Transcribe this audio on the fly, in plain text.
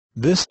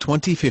This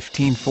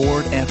 2015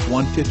 Ford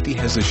F-150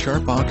 has a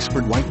sharp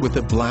Oxford white with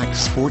a black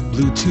sport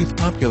Bluetooth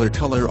popular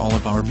color. All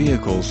of our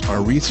vehicles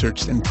are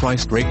researched and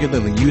priced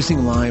regularly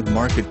using live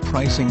market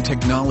pricing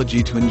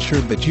technology to ensure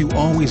that you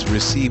always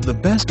receive the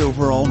best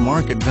overall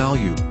market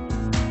value.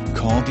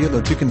 Call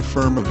dealer to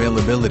confirm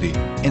availability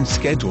and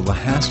schedule a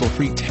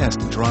hassle-free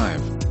test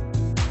drive.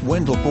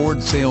 Wendle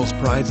Ford Sales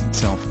prides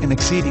itself in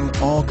exceeding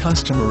all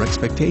customer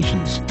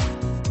expectations.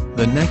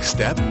 The next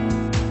step?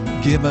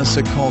 Give us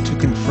a call to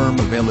confirm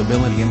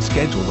availability and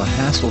schedule a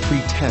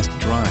hassle-free test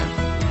drive.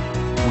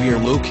 We are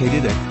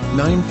located at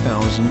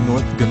 9000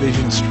 North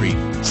Division Street,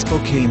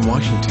 Spokane,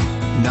 Washington,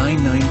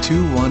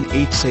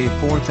 99218. Save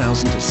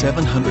 $4,000 to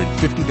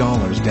 $750,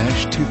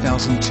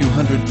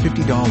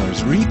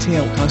 $2,250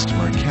 retail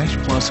customer cash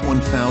plus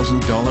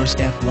 $1,000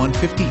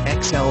 F-150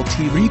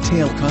 XLT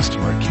retail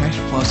customer cash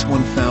plus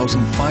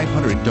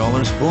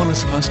 $1,500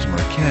 bonus customer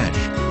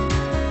cash.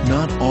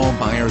 Not all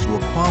buyers will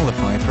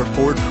qualify for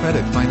Ford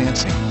credit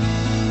financing.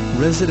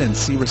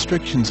 Residency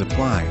restrictions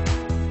apply.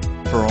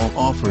 For all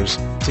offers,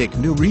 take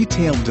new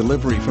retail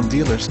delivery from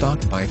dealer stock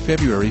by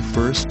February 1,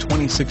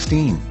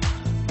 2016.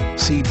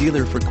 See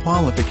dealer for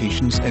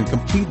qualifications and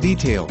complete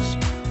details.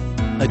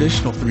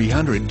 Additional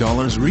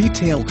 $300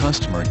 retail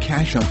customer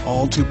cash on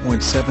all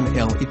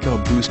 2.7L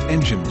EcoBoost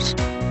engines.